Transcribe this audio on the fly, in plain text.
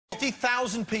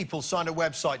50,000 people signed a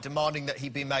website demanding that he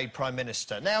be made Prime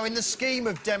Minister. Now, in the scheme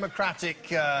of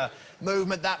democratic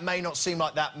movement, that may not seem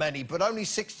like that many, but only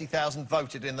 60,000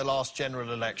 voted in the last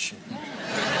general election.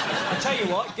 I tell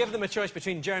you what, give them a choice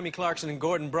between Jeremy Clarkson and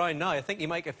Gordon Brown now, I think you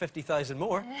might get 50,000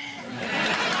 more.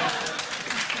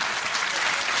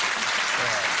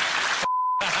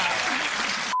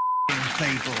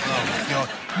 People, oh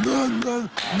my God.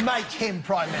 Make him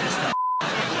Prime Minister.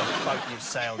 The boat you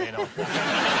sailed in on.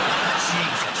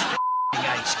 Jesus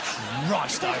H.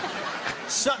 Christ,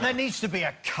 so, there needs to be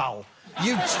a cull.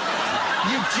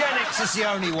 Eugenics is the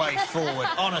only way forward,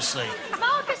 honestly.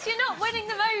 Marcus, you're not winning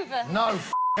them over. No,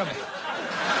 f*** 'em.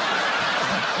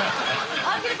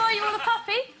 I'm going to buy you all a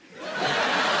puppy.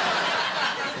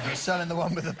 If you're selling the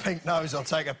one with the pink nose, I'll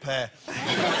take a pair.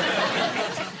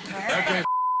 Okay.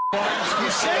 You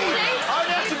see? I'd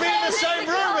have to be in the same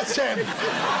room as him.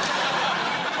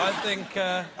 I think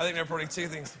there are probably two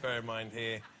things to bear in mind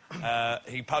here.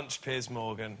 He punched Piers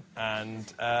Morgan,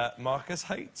 and Marcus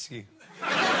hates you.